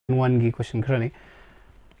1 gi question khara ni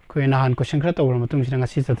koi na han question khara tawra matung singa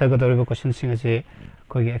si chatha ga doriba question singa se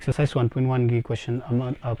koi gi exercise 1.1 gi question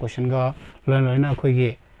ama question ga loina koi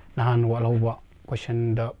gi na han wa loba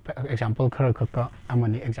question da example khara khaka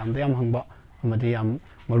amani exam da yam hangba amadi yam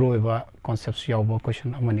maroiba concepts yawba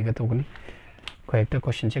question amani ga tawgani koi ekta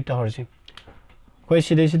question check ta horsi koi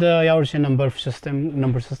sida yaurse number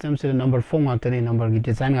system se number 4 ngatani number gi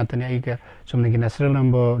design ngatani ai ga somne gi natural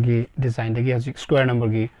number gi design da gi square number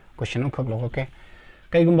gi question khak lo okay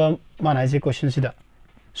kai gumba mana se question sida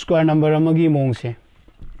square number amagi mong se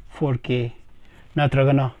 4k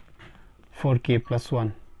natragana 4k plus 1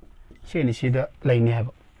 se ni sida laini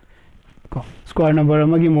haba ko square number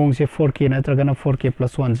amagi mong se 4k natragana 4k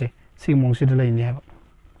plus 1 se si mong sida laini haba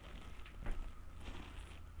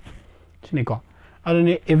chini ko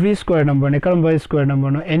every square number ne karamba square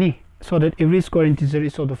number no any so that every square integer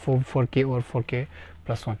is of the 4k or 4k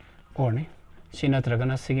plus 1 or ne sina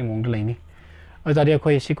tragana sigi mong laini adari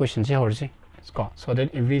khoi si question se horsi so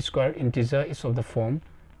that every square integer is of the form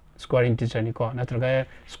square integer ni ko natraga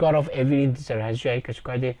square of every integer has you ka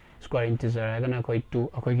square integer agana khoi 2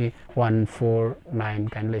 akhoi gi 1 4 9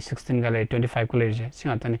 kan le 16 ga le 25 ko le je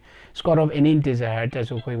singa tani square of any integer had as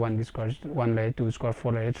khoi 1 gi square 1 le 2 square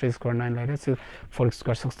 4 le 3 square 9 le 4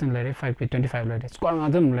 square 16 le 5 ke 25 le square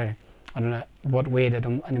ngadam le aduna what way that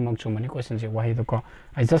animal chumani question je why the ko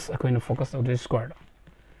I just going to focus on this square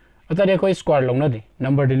atari khoi square long na di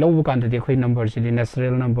number di low kan de khoi number si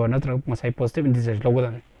natural number natra masai positive integer low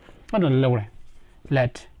da aduna low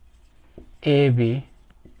let a be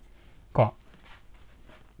ko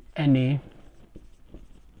any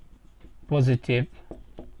positive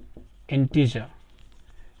integer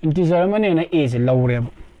mane na a is low re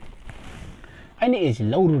any a is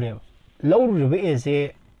low re is a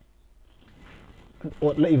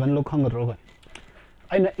or even look hung ro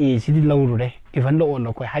aina a is low re even low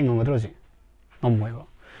no ko hai ngam ro si ngam moi ba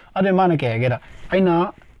ade mana ke ga da aina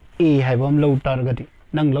a hai bam low target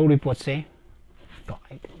nang low report se to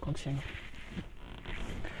ai ko se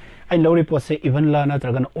I low report say even la na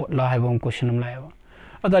tragan la have one question la ba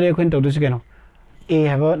adare khon to dus ke no a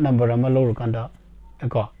have a number am low kanda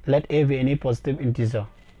ko let a be any positive integer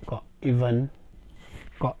ko even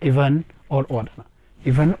or odd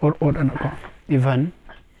even or odd ko even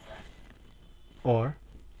or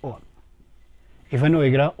odd even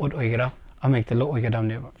oigra odd oigra amek te lo oigra dam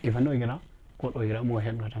ne ba even oigra odd oigra mo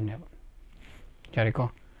hen dam ne ba jare ko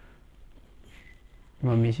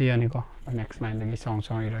mami si yani ko next line lagi song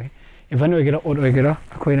ira even oigira odd oigira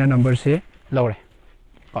khoina number se lore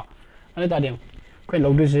ko ane ta dem khoi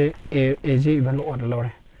lo du se a je even lo odd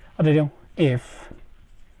lore ade dem if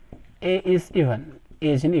a is even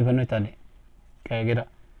a is in even ta de ka gira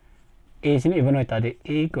a is in even ta de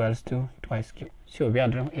a equals to twice q so we are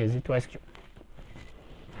a is twice q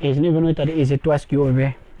a is in even ta de a is twice q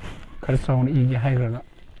be khar sound e ge hai gra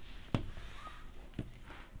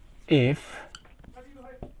if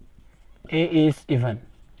a is even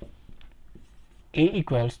a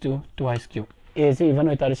equals to twice q a is even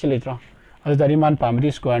with our silitra as the man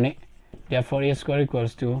primary square ne therefore a square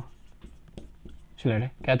equals to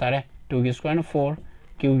silare kya tare 2 की square 4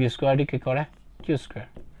 q की square di ke kore q square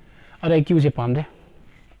are q je pamde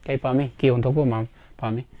kai pami k on to ko mam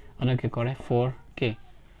pami ana ke kore 4 k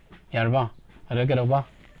yarba are ke ba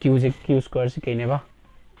q je q square se ke ne ba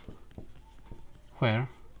where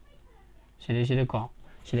sile ko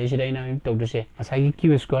sila ina to do se asai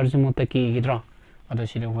q square se mota ki gidra ada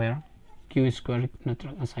sila where q square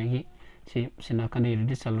natra asai si sina kan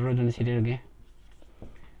de salro don sila ge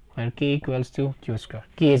where k equals to q square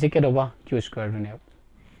k is ke do ba q square ne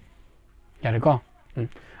yare ko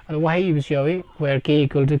ada why is yawi where k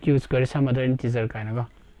equal to q square some other integer kind of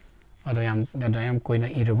ada yam koina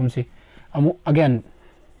irugum si amu again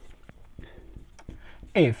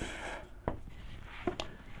if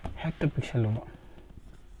hector pixel lo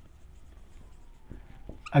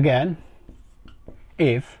again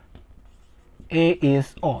if a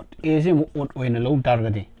is odd a is odd when a low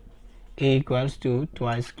target a equals to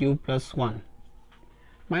twice q plus 1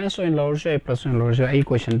 minus 1 lower so a plus 1 lower so a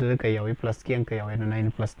equation to the kayawi plus k and kayawi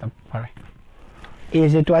 9 plus the pare a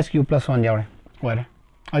is twice q plus 1 yawe where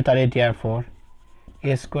I thought it therefore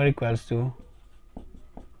a square equals to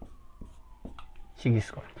 6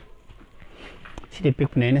 square si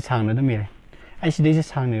pick ne sang na dum ire ai si de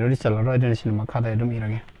sang ne ro di chalo ro den sin ma kha da dum ire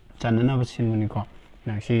ge chan na ba sin mun ko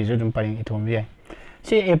na si je dum paring i thom ye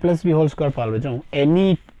si a plus b whole square pal jo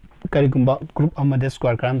any karigumba group amade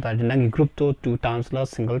square kram ta nangi group to 2 times la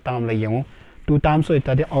single term la yengo 2 times so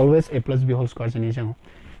ita de always a plus b whole square jani jang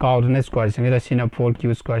coordinate square singa sina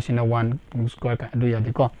 4q square sina 1 square ka du ya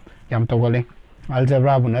de ko yam to gole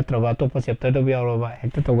algebra bu natraba to chapter do yaw ba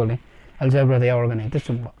hekta to gole algebra da yaw ga ne ta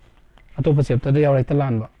sumba atopa chapter da yaw rekta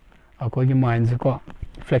lan ba akoi gi mind se ko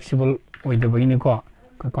flexible oi da bagi ni ko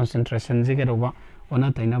concentration je ke ro ba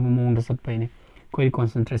ona taina bu mong da sat pai ni koi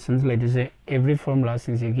concentrations like this every formula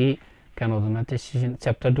since gi kano do na te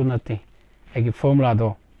chapter do na te agi formula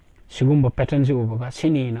do sigum ba pattern je uba ga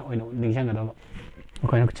sini na oino ningjang ga do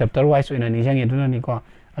ko na chapter wise oina ningjang e do na ni ko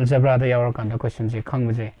algebra da yaw kan da question je khang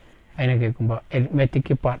bu je aina ke kumba arithmetic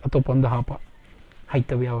ke part atopam da ha pa hai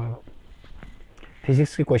ta yaw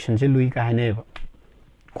physics ke question je lui ka hane ba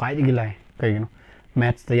kwai gi lai kai no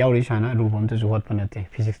maths da yaw ri shana rubam to juhat panate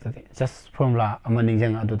physics da just formula ama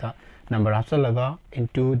ningjang adu da number after laga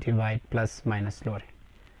into divide plus minus lore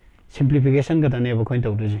simplification ga dane ba coin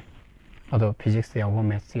to do ji ado physics ya wa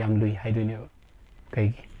maths yam lui hai do ne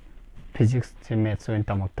kai physics se maths so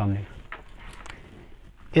tamak tam ne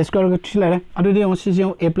a square ga chila ado de on si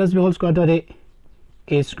a plus b whole square da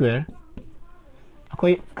a square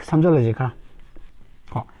akoi samjala je kha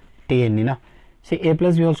ko 10 ni na se a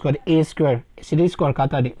plus b whole square a square si square ka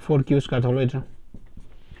ta 4q square tholo ida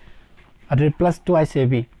ado plus twice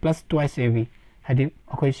ab plus twice ab hadi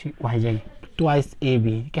akoi si wai jai twice ab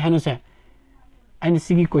ke hanu se aini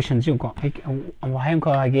sigi question ji ko wai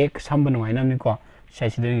ko age samba no ai nam ni ko sai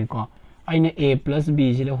si de ko aina a plus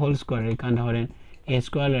b ji the whole square kan horen a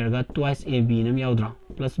square ga twice ab nam yaudra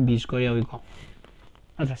plus b square yawi ko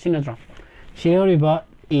atra sinatra sheri ba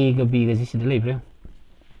a ga b ga ji si de lebre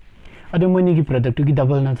ado moni ki product ki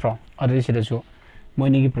double na thro ado si de so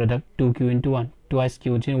moni ki product 2q into 1 twice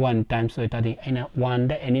q in 1 times so ita di aina 1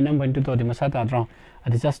 da any number into to di masata thro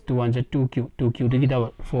ado just 2 1 2q di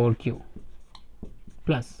double 4q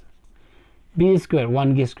plus b square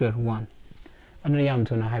 1 g square 1 ano yam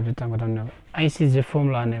to na have tang gadam na I see the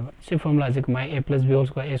formula ne si formula je my a plus b whole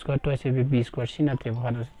square a square twice ab b square sina te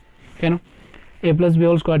ba no keno a plus b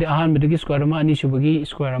whole square di ahan med gi square ma ani subagi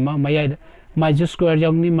square ma mayai my just square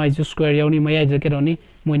yauni mayai je ke roni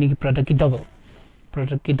moini ki product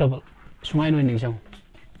ki double sumai no ni jang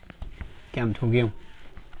kam thu gyum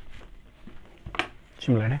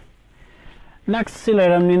similar ne next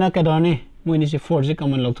similar ni na ka doni moini si 4 je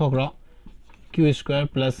common log thok ro q square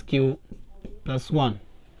plus q plus 1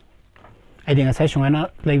 I think asai sungai na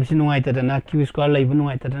lai si nungai ta na q square lai bu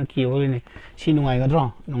nungai ta na q holi ni si nungai ga dro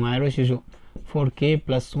nungai ro si su 4k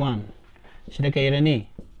plus 1 sida kai ra ni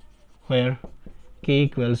where k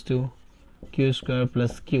equals to q square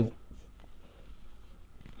plus q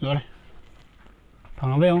lor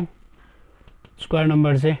phang abe on square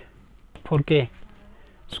number se 4k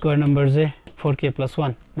square number se 4k plus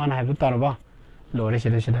 1 mana have to tarba lore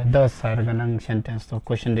sida 10 sar ga nang sentence to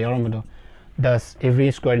question de orom do thus every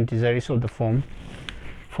square integer is of the form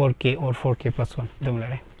 4k or 4k plus 1 dum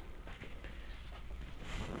lare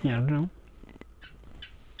यार ना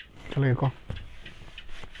चलो को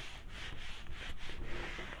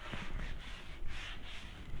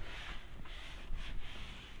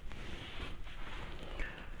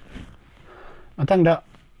matangda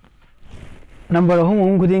number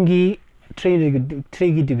hum gudingi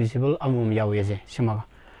 3 gi divisible amum yawe je simaga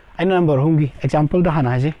aina number hum gi example da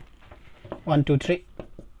hana je 1 2 3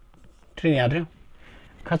 3 yadre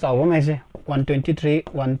khacha wa mai je 123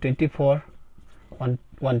 124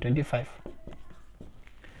 125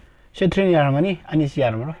 she 3 yar mani ani si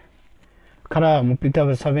yar maro khara mu pita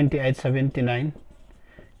 78 79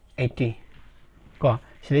 80 ko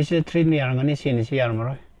she 3 yar mani si ni si yar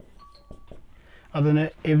maro adone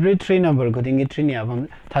every 3 number godingi 3 ni abam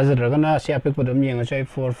thazar na si apek podam yenga chai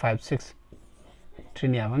 4 5 6 3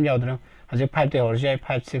 ni abam yaudra haje 5 te or jai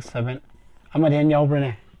 5 6 7 amade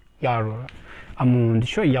yaubne yaro amun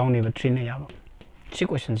sho yauni ba 3 ne yaba si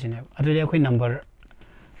question sine adole khoi number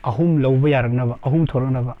ahum loba yarna ba ahum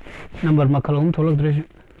thorna ba number makal ahum tholak dre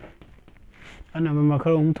ana ma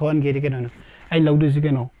makal ahum thon ge de kana ai lawdu ji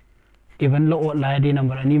keno even lo la de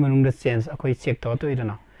number ani manung da change akoi check to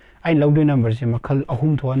idana I love the numbers se makal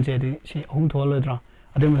ahum thon je de si ahum thol dra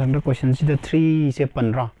adem thang da question si the 3 se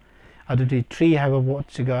panra adu di 3 have a what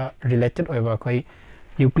siga related over koi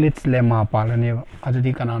Euclid's lemma palane adu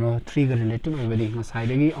di kanano 3 ga related over di ngasai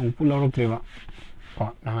de gi ong pulo rok treba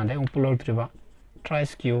ko na de ong pulo treba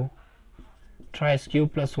thrice q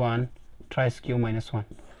plus 1 thrice q minus 1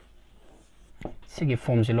 sigi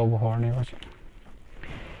form je logo hor ne ba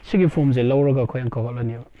sigi form je lo ga koi ang ko la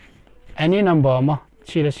ne any number ma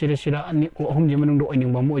sira ani hum je manung do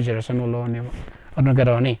oining ba mo jera sano lo ne ana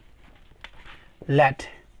ga ni let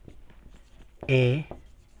a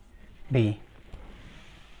b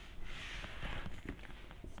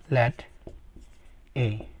let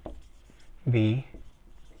a be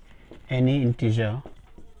any integer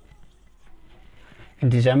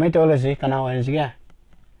integer mai to la si kana wa si ga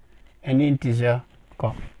any integer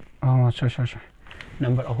ko sorry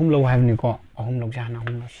number ahum lo have ni ko ahum lo ja na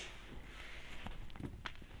ahum lo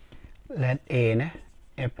let a ne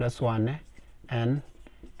a plus 1 ne and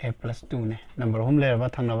a plus 2 ne number ahum le ba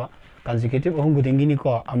thang na ba consecutive ahum gu dingi ni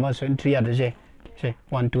ko ama so 3 ada je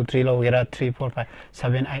 1 2 3 lo gira 3 4 5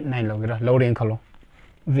 7 8 9 lo gira lo ring khalo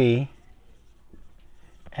v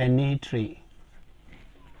any 3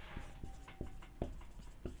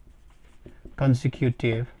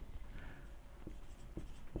 consecutive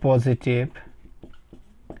positive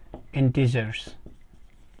integers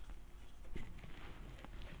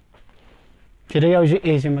chira yaw ji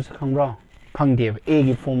a ji mas khangra khangde a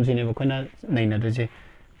gi form ji ne ba khona naina de je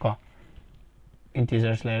ko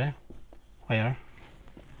integers le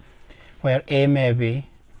where a may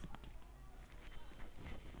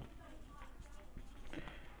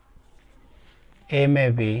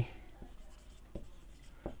be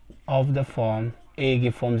of the form a gi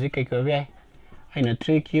form ji kai ko bi aina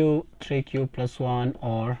 3q plus 1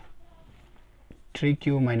 or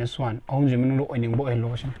 3q minus 1 ahum ji manu oining bo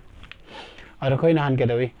elo sin ara khoina han ke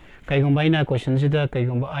dawi kai gum baina question ji da kai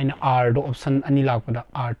gum aina r do option ani lak da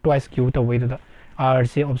r twice q to wai da r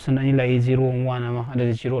se option ani lai 0 1 ama ada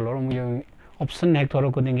 0 lo mu option nek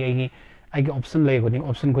thoro ko dinge gi ai gi option lai ko ding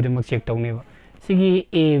option ko dim check taw ne ba sigi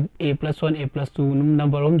a plus 1 a plus 2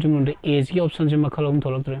 number hom jum de a gi option ji makhalom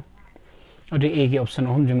tholok tre ade a gi option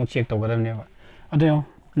hom jum check taw gadam ne ba ade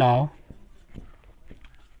now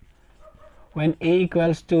when a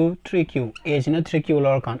equals to 3q a is in a 3q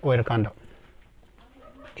or kan or kan a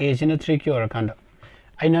is in a 3q or kan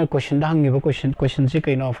aina question da hangi ba question ji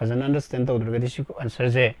kai no fazan understand taw durga disi answer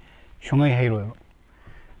je shungai hai ro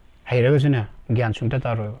hai ra juna gyan chung ta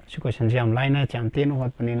ta ro si question ji am line na cham te no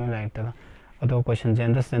hot pani no like ta ado question je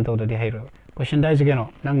understand taw di hai ro question da ji ke no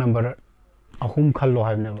nang number ahum khallo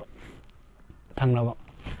ha ne ba thang na ba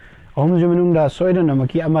ahum ju minung da soida na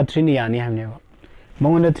maki ama 3 ni yani ha ne ba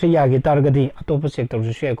mongona 3 ya gi targadi atop sector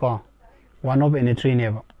ju she ko one of any 3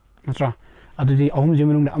 ne ba natra adudi ahum ju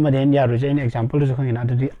minung da ama den ya ro je example ju khang ina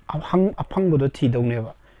adudi aphang bo do thi dong ne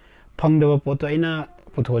ba phang da ba po to ina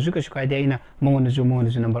putho ju ka skai de ina mongona ju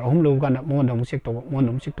number ahum lo kan mongona mu sek to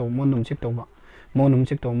monum sek to monum sek to ba monum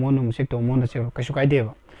sek to monum sek to monum sek ka skai de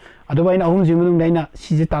ba adu ba ina ahum ju minung da ina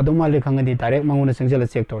si je ta do ma le khang di direct mongona sengjala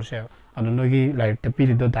check to se adu no gi like te pi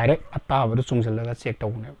do direct ata ba do chungsil la check to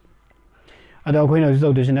ne ada khoi na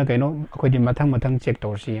ju do sina kai no khoi di mathang check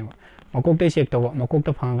to si makok te check to makok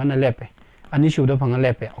ta phang na lepe ani shu da phang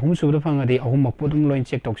lepe ahum shu da phang di ahum mak pudum loin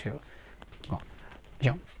check to se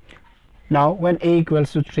jo now when a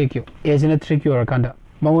equals to 3q a is in a 3q or kanda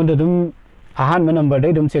mawon da dum ahan ma number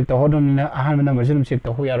dai dum check to hodon na ahan ma number dum check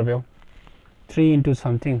to ho yar be 3 into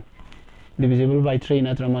something divisible by 3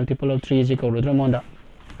 na multiple of 3 is equal to monda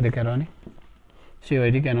ade karo ne si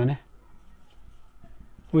oi kano ne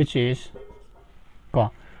which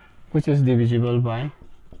is divisible by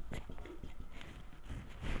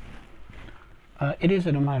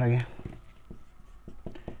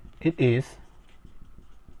it is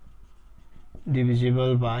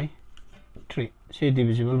divisible by 3 see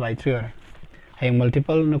divisible by 3 or hey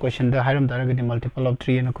multiple no question da haram da ga multiple of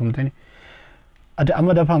 3 na khumte ni ada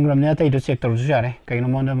amada phangram ne tai do check tor ju jare kai no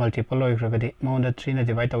mon multiple oi khra ga di mon 3 na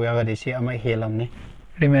divide taw ya ga di see ama helam ni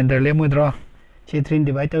remainder le mu draw see 3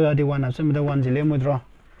 divide taw ya di 1 asem da 1 le mu draw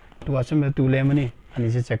 2 asem da 2 le mani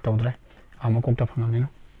ani se check taw dre ama kok ta phangam ni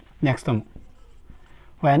next time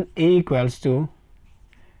when a equals to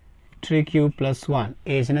 3q plus 1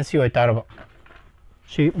 a is in a c tarba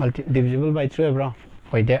c divisible by 3 bro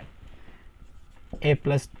hoy de a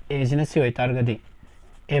plus a is in a c targa di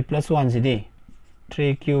a plus 1 si di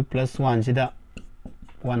 3q plus 1 si da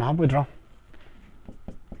 1 half withdraw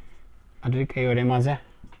adri kai ore ma ja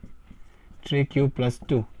 3q plus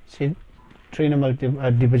 2 si 3 number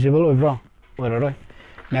divisible withdraw or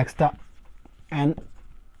next and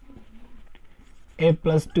a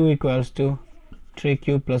plus 2 equals to 3q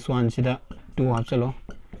plus 1 sida 2 half chalo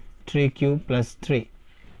 3q plus 3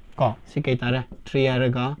 ko si kai tara 3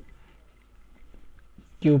 araga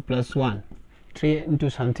q plus 1 3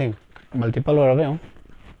 into something multiple or ave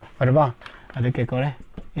arba adike kore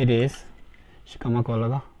it is shikama ko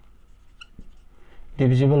laga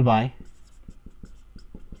divisible by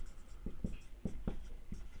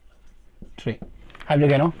 3 have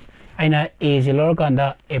you know aina a zero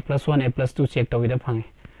kanda a plus 1 a plus 2 check tawida phangi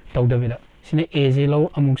tawdavida sine a zero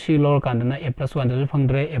amuk si lor kanda na a plus 1 da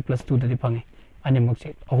phangdre a plus 2 da phangi ani mak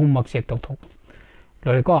check ahum mak check taw thok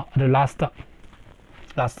lori ko the last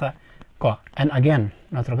ko and again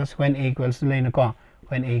natraga when a equals to line ko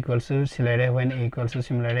when a equals to similar, when a equals to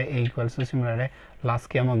similar, a equals to similar, last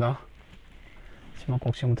kya maga sima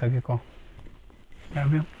koksim thaki ko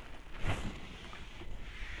yabi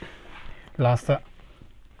last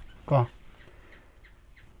ko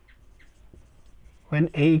when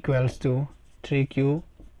a equals to 3q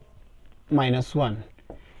minus 1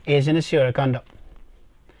 a is in a sure kanda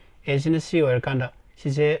a is in a sure kanda she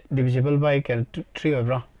say divisible by 3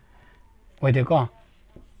 over what you call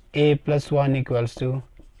a plus 1 equals to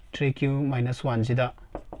 3q minus 1 sida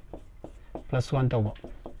plus 1 to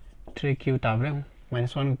 3q tabre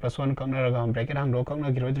minus 1 plus 1 count na bracket hang ro count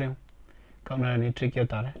na giro dre count na ni 3q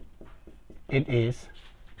tare it is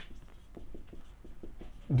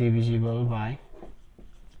divisible by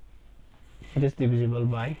it is divisible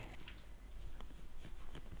by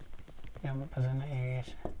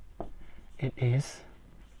it is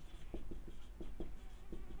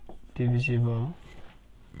divisible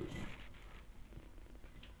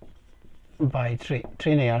by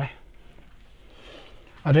 3 ne yare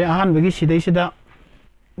are ahan bagi sida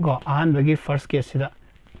go ahan bagi first case sida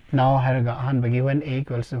now haraga ahan bagi when a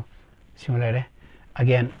equals to similar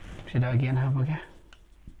again sida again have again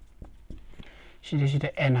sida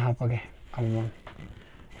n have again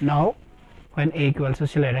now when a equals to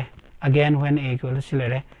similar again when a equals to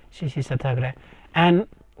similar si satagre and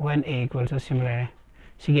when a equals to similar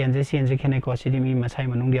si gen je sin je khene ko sidi mi masai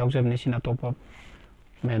manung di observe ni sina top up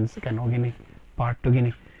means can ogini part to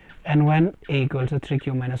gini and when a equals to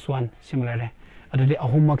 3q minus 1 similar adudi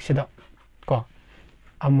ahummak sida ko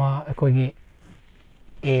ama kogi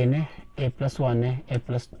a ne a plus 1 ne a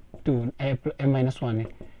plus 2 a minus 1 ne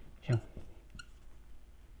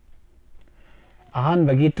ahan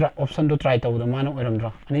bagi option to try to the mano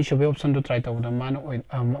oiramdra ani shube option to try to the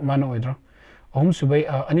mano oidra ahum shube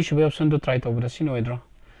ani shube option to try to the sin oidra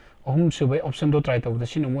ahum shube option to try to the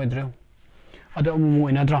sin oidra adu amu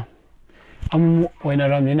oinadra amu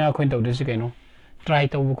oinaram nina coin to this kaino try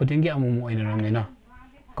to bu kudingi amu oinaram nina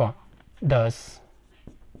ko thus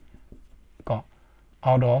ko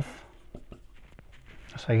out of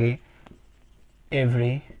say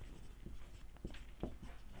every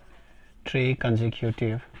 3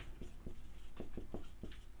 consecutive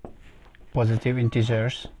positive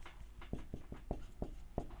integers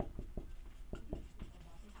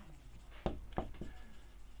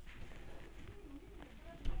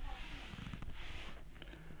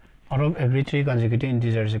out of every 3 consecutive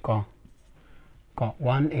integers ko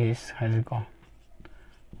 1 is has ko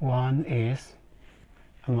 1 is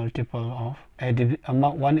a multiple of a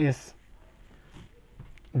 1 is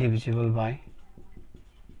divisible by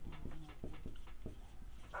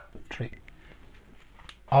 3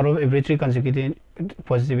 out of every 3 consecutive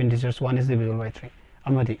positive integers 1 is divisible by 3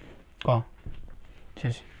 amadi ko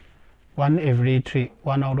 1 every 3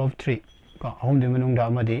 1 out of 3 ko ahum de manung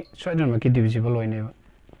da amadi soidan ma ki divisible hoine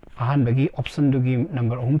ahan bagi option du gi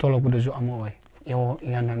number ahum tholok bu ju amo oi yo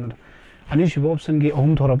yan nan ani shubo option gi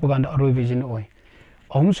ahum thorap ga da aroi bijin oi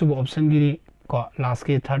ahum shubo option gi ko last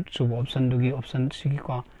ke third shubo option du gi option sigi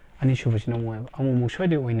ko ani shubo sin mo amu mu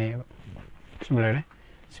soide oi ne similar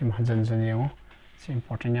sim hajan jan yo sim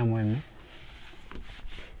important ya mo em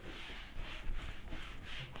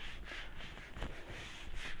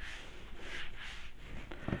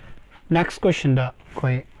next question da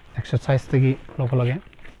koi exercise tagi local again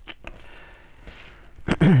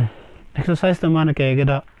exercise the man ke ga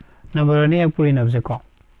da number ani puri na je ko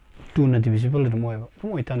 2 na divisible de mo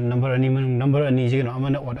mo tan number ani man number ani je no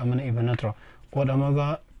amana odd amana even na tro odd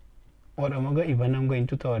amaga even I'm going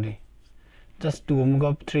to 30 just 2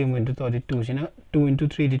 amaga 3 I'm going to 32 sina 2 into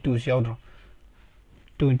 3 di 2 yaw dro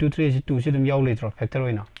 2 into 3 is 2 sidum yaw le dro factor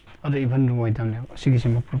oina other even mo tan ne sigi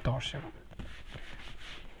sim proof to se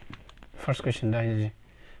first question da is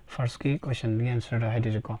first key question the answer da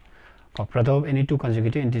is ko product of any two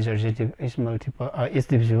consecutive integers is multiple is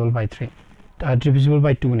divisible by 3 divisible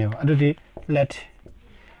by 2 ne adu di let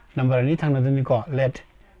number ani thang na ni ko let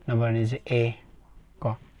number ni is a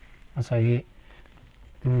ko asagi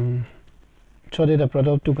so the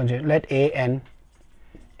product of two consecutive let a and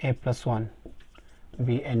a plus 1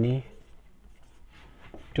 be any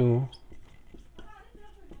two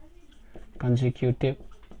consecutive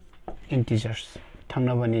integers thang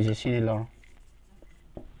na bani je sini lo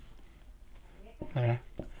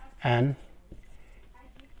and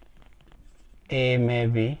a may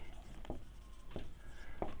be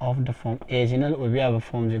of the form a general we have a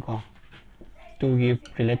form je ko 2 give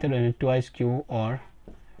related and 2i's cube or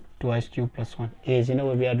 2i's cube plus 1 a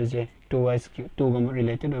general we have the 2i's cube 2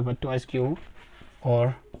 related over 2i's cube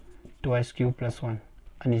or 2i's cube plus 1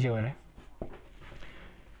 ani je wale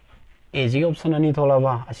a ji option ani thola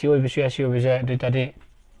ba asi oi bisu asi oi bisa data de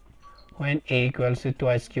when a equals to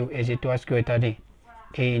twice q, a is twice q tadi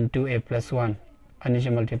a into a plus 1 and is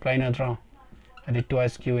multiply na draw adi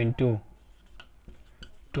twice q into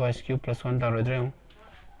twice q plus 1 taro dream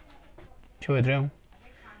choy dream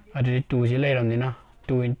adi 2 ji lai ram ni na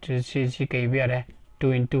 2 into c kai bi are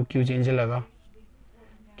 2 into q ji injil laga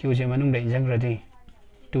q ji manung dai jang radi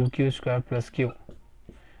 2q square plus q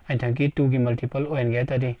and thank you 2 ki multiple o n ga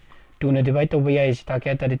tadi 2 na divide to by is ta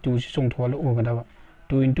kya tadi 2 sung thol o ga da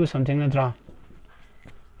 2 into something na draw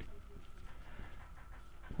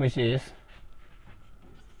which is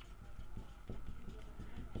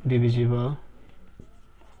divisible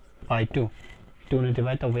by 2 2 na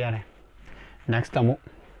divide to by are next tamu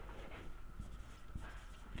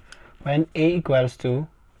when a equals to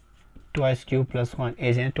twice q plus 1 a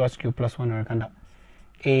is twice q plus 1 or kanda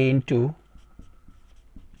a into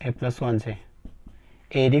a plus 1 se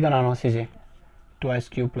a di kana no se twice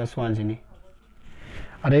q plus 1 jini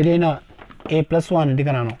are na a plus 1 di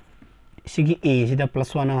kana no sigi a is the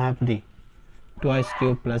plus 1 half di twice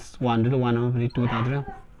q plus 1 to 1 half di 2 ta dra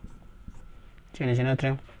chene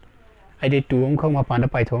tre ai de 2 om khong ma pan da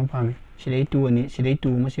pai thom pa mi sidai 2 ani sidai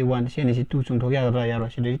 2 ma si 1 se ni si 2 chung thok ya ra ya ro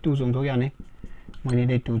sidai 2 chung thok ya ni moi ni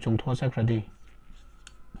de 2 chung thok sa khra di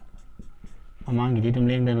amang gi di dum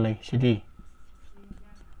leng den lai sidi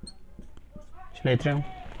later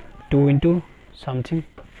 2 into something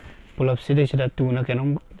pull up sidai sida 2 na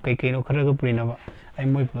kenom kai no khara ga purina ba ai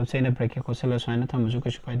moi pull up sai na break ko sala sai na tham ju ka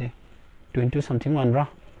su kai de 2 into something 1 ra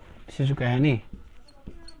si ju kai ni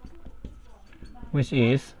which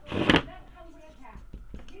is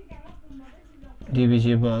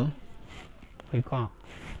divisible by ka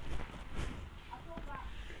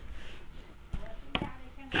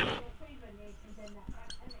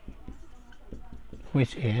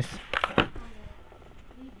which is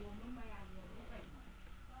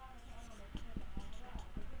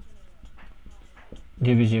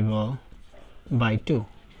divisible by 2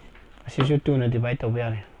 asisu 2 na divide to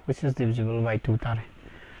by which is divisible by 2 tare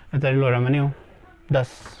atari lo ramani 10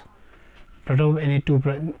 product of any two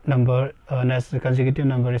number as the consecutive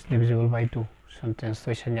number is divisible by 2 sentence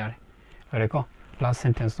question yare are ko last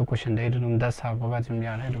sentence to question de dum 10 ha ba jum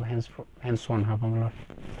yare do hence one ha pam lo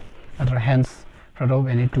atara hence product of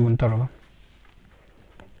any two ntoro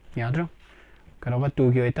yadro Kalau 2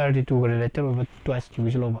 ki oitar di 2 related over twice q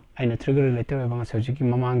is loba aina 3 related over bang saji ki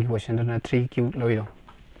mamang ki question na 3 q loido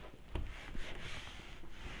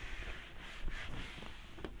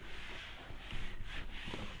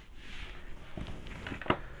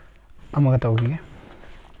amaga tawgi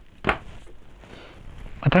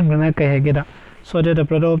atang na kai hegeda so that the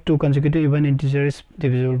product of two consecutive even integers is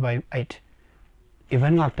divisible by 8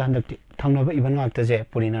 even ngak tan dak thangna ba even ngak ta je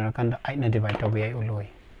purina kan 8 na divide tawgi ai uloi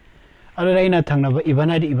अरे राइना थंगनबा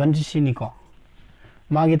even आदि even जी सिनिको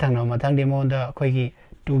मागी थंगना मथंग दे मोंदा खोगी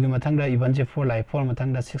 2 की मथंग दा even जे 4 लाई 4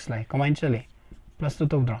 मथंग दा 6 लाई कमाइन चले plus 2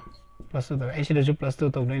 तोद्रा plus 2 ऐसे दजु plus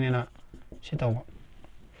 2 तोद्ने ना से तव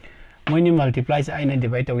मोइनी मल्टीप्लाई से आइना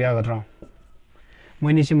डिवाइड तव या गद्रो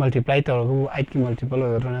मोइनी से मल्टीप्लाई तव गु 8 की मल्टीपल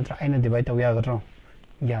गद्रो नत्र आइना डिवाइड तव या गद्रो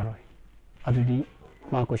या रोय अदुदी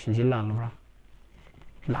मा क्वेश्चन जी लान लब्रा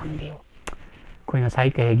लान दे कोइना साइ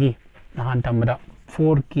कहेगी नहान तमदा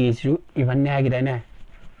 4k su even ne agi dai ne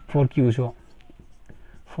 4q so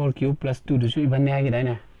 4q plus 2 su even ne agi dai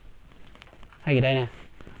ne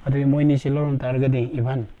adu moi ni silorum tar ga de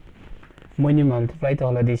even moi ni multiply to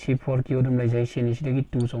hala de si 4q dum lai jai si ni si de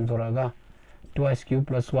 2 song thora ga 2q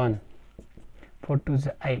plus 1 4 2 is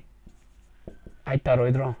 8 8 tar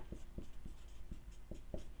oi dro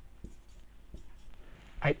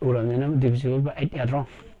 8 uram ne divisible by 8 ya dro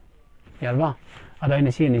yarba adu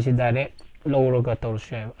ni si direct lower tol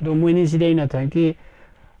share do moini sidai na thanki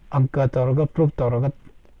angka torga proof torga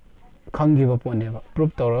khangi ba pone ba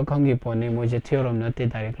proof torga khangi pone mo je theorem na te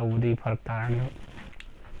direct lo di farak tarani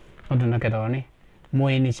aduna ka dawani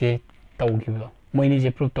moini se tawgi ba moini je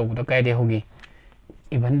proof to da kai de hogi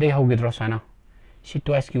even de hogi dro sana si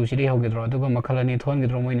twice q si de hogi dro do ma khalani thon gi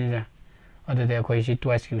dro moini ja adu de khoi si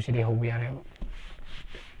twice q si de hogi yare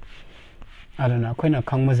aduna khoina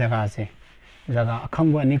khangma jaga ase jaga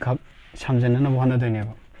khangwa ni khak samjana na bhana doine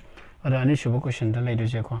ba ara ani shubo question da lai do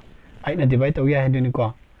je ko aina divide to ya heduni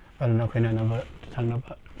ko ara na khoina number thangna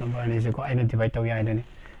ba number ani je ko aina divide to ya heduni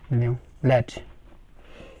new let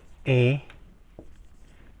a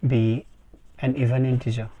be an even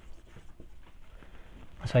integer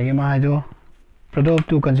asagi ma do product of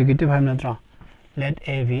two consecutive have natra let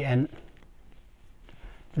a be an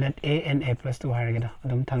let a and a plus 2 haragida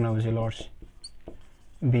adum thangna ba je lords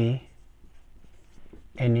b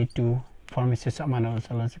any two forms is amana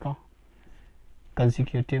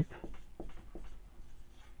consecutive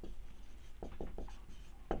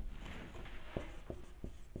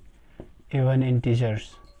even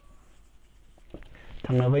integers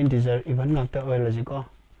thằng nào với integer even ngược tới là gì có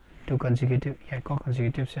two consecutive yeah có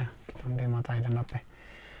consecutive sẽ thằng đây mà tay nó này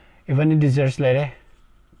even integers lại đây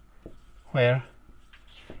where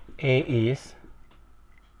a is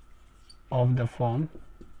of the form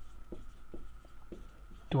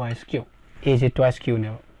twice q a is twice q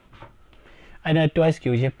now I know twice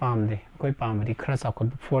q is palm de koi palm di khara sa ko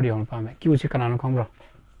 40 on palm q is kana no khong ro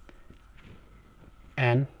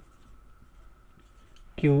and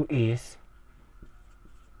q is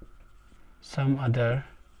some other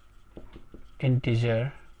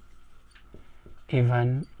integer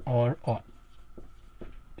even or odd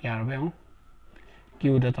यार बे हूँ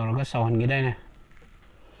q the तौर का सावन की दाई ने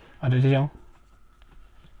अरे जाओ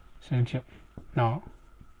now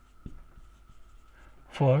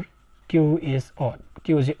for q is odd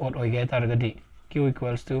q is odd हो गया तार गदी q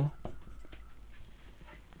equals to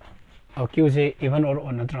q is even or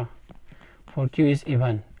odd ना for q is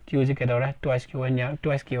even q is क्या हो रहा है twice q है यार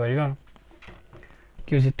twice q है यार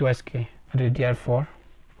q is twice k therefore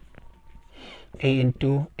a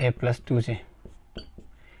into a plus 2 से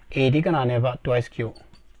a दी का नाने बा twice q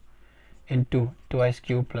into twice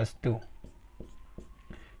q plus 2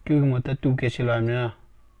 q का मतलब 2k चलो हमने ना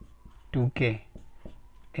 2k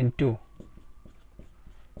into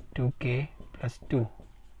 2k plus 2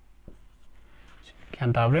 क्या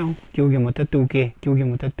अंतर है q के मतलब 2k q के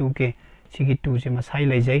मतलब 2k सी की 2 से मसाई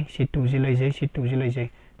ले जाए सी 2 से ले जाए सी 2 से ले जाए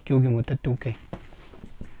q के मतलब 2k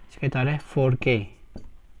सी कहता है 4k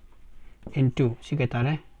into सी कहता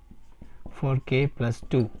है 4k plus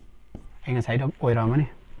 2 anh là sai đó ôi ra mà nè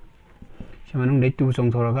chứ mà nó để 2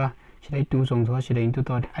 xong thôi ra sẽ lấy 2 xong thôi sẽ lấy 2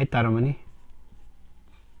 thôi ai ta rồi mà nè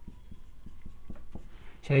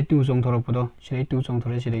sẽ lấy 2 xong thôi rồi đó sẽ lấy 2 xong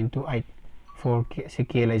thôi sẽ lấy 2 4k sẽ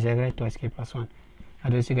k lại ra cái twice k plus 1 ở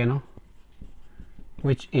đây sẽ cái nó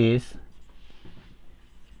which is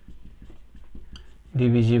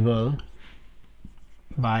divisible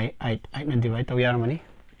by 8 8 nên divide tao ra mà nè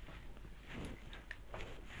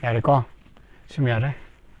यार को xem यार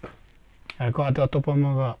यार को तो पर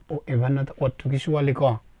mà even nó ột cái số ali को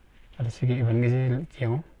ở đây cái even cái gì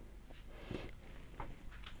chiếu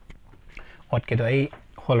ột cái đấy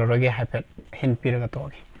hồi rồi cái hyper hin pi ra to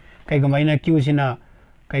cái cái này q xin à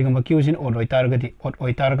cái cái q xin ột oi tar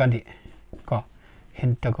cái đi có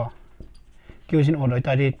hin ta có q xin ột oi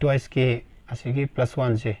tar đi twice k asigi plus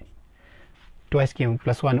 1 से twice k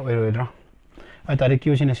plus 1 oi rồi đó ở tại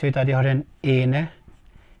q xin sẽ tại horen a ने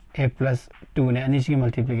a plus 2 ने अनि सी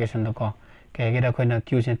multiplication the को के गेदा खोइना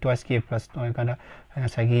q से twice k plus तो काना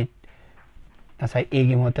सागी साइ a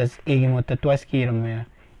की मोत twice k रम में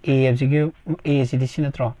a एबसिगे a से दिसिन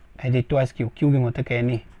त्र आदि twice q की मोत के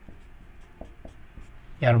नि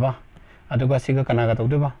यारबा अदुगा सिगा कना का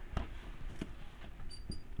तौदबा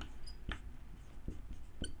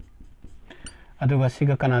अदुगा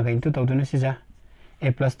सिगा कना का इनटू तौदने सिजा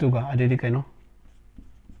a plus 2 का आदि canoe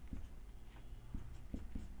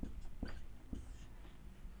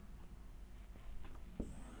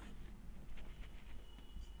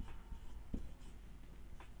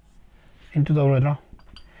into the order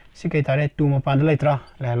si kai tare 2 ma pan lai tra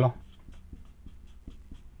le lo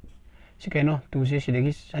si kai no 2 se si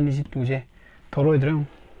degi ani si 2 se thoro idre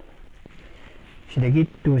si degi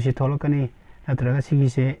 2 se tholo kani atra ga si gi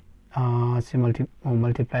se si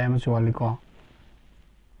multiply ma so ali ko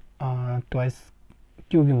twice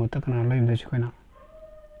q gi mo ta kana lo imde si ko na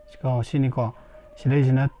si ko si ni ko si dei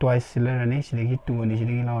si na twice le ra ni si degi 2 ni si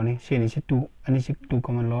degi lo ni si ni si 2 ani si 2 ko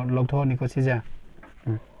man lo tho ni ko si ja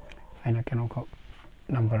I know can call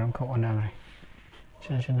number and call on average.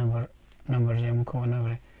 Change number jam call on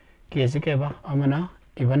average. Case keba amana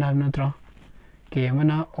even have not draw. K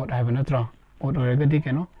amana or have not draw. Or regadi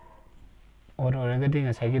cano or regadi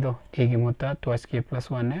as I do. Egimota twice k plus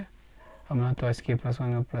 1 amana twice k plus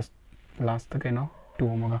 1 plus last cano 2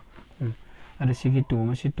 omega. At the sigi 2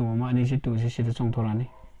 mashi 2 ma and easy 2 is the song torani.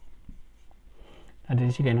 At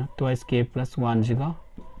the sigano twice k plus 1 ziga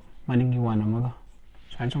money 1 omega.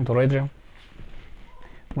 Sáng xong thổi rồi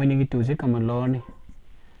mấy những cái tủ sẽ cầm lo này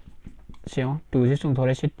xéo tủ sẽ xong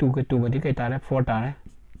thổi sẽ tủ cái tủ bật đi cái ta đấy 4 ta đấy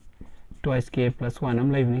twice k plus 1 nắm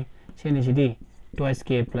lấy này sẽ này sẽ đi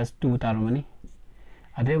twice k plus 2 ta rồi mà này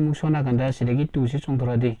ở đây muốn số nào cần ra sẽ cái tủ sẽ xong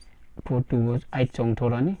thổi đi 4 2 8 xong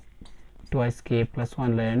thổi này twice k plus 1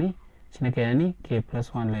 lấy này sẽ cái này k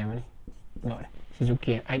plus 1 lấy này rồi sẽ giúp k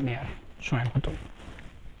 8 này xoay một chút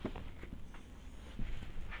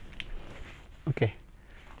ok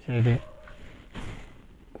jadi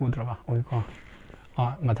kudraba oiko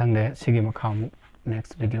mathang de sigi ma kham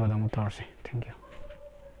next video da mutar se thank you